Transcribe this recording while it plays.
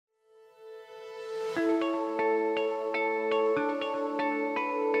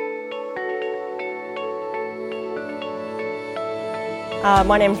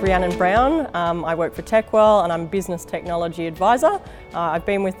My name's Rhiannon Brown. I work for Techwell and I'm a business technology advisor. I've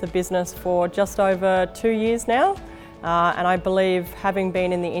been with the business for just over 2 years now, and I believe, having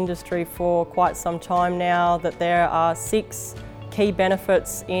been in the industry for quite some time now, that there are 6 key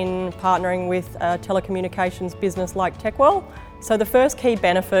benefits in partnering with a telecommunications business like Techwell. So the first key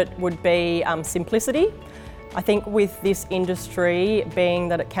benefit would be simplicity. I think with this industry, being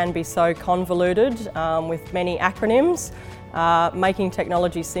that it can be so convoluted with many acronyms, making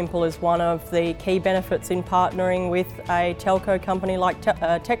technology simple is one of the key benefits in partnering with a telco company like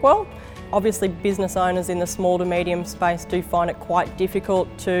Techwell. Obviously, business owners in the small to medium space do find it quite difficult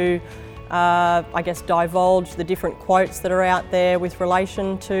to divulge the different quotes that are out there with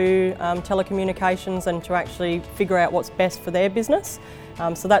relation to telecommunications and to actually figure out what's best for their business.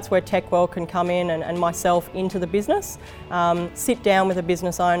 So that's where Techwell can come in and myself into the business, sit down with a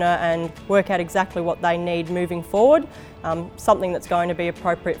business owner and work out exactly what they need moving forward, something that's going to be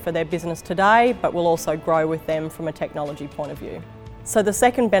appropriate for their business today, but will also grow with them from a technology point of view. So the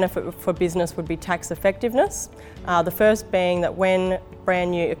second benefit for business would be tax effectiveness. The first being that when brand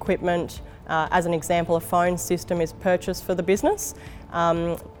new equipment, as an example, a phone system is purchased for the business,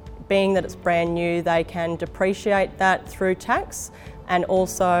 being that it's brand new, they can depreciate that through tax. And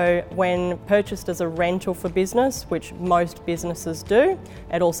also, when purchased as a rental for business, which most businesses do,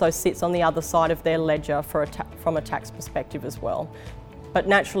 it also sits on the other side of their ledger from a tax perspective as well. But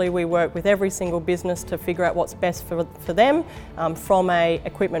naturally, we work with every single business to figure out what's best for them from an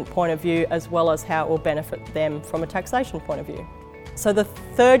equipment point of view, as well as how it will benefit them from a taxation point of view. So the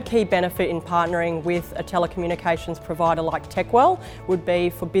third key benefit in partnering with a telecommunications provider like Techwell would be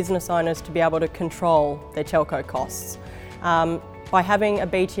for business owners to be able to control their telco costs. By having a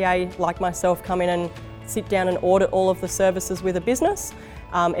BTA like myself come in and sit down and audit all of the services with a business,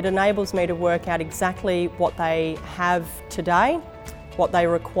 it enables me to work out exactly what they have today, what they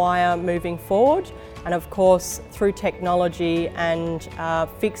require moving forward, and of course through technology and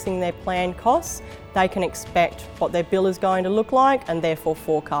fixing their planned costs, they can expect what their bill is going to look like and therefore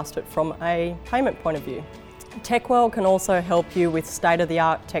forecast it from a payment point of view. Techwell can also help you with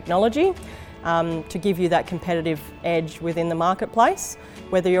state-of-the-art technology to give you that competitive edge within the marketplace.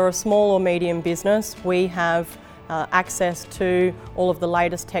 Whether you're a small or medium business, we have access to all of the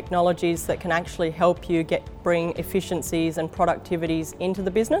latest technologies that can actually help you bring efficiencies and productivities into the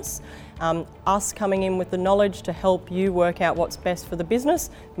business. Us coming in with the knowledge to help you work out what's best for the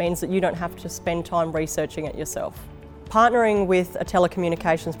business means that you don't have to spend time researching it yourself. Partnering with a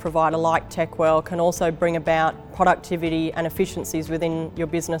telecommunications provider like Techwell can also bring about productivity and efficiencies within your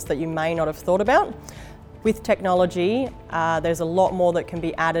business that you may not have thought about. With technology, there's a lot more that can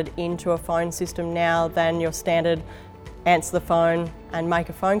be added into a phone system now than your standard answer the phone and make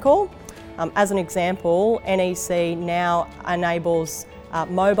a phone call. As an example, NEC now enables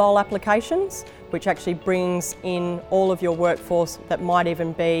mobile applications, which actually brings in all of your workforce that might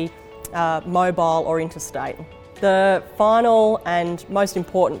even be mobile or interstate. The final and most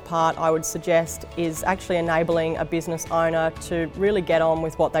important part, I would suggest, is actually enabling a business owner to really get on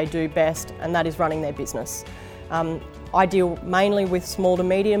with what they do best, and that is running their business. I deal mainly with small to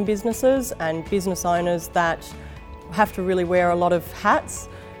medium businesses and business owners that have to really wear a lot of hats,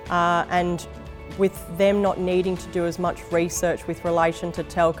 and with them not needing to do as much research with relation to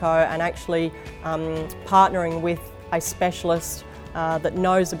telco and actually partnering with a specialist that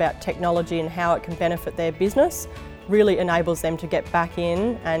knows about technology and how it can benefit their business really enables them to get back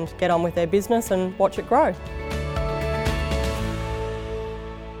in and get on with their business and watch it grow.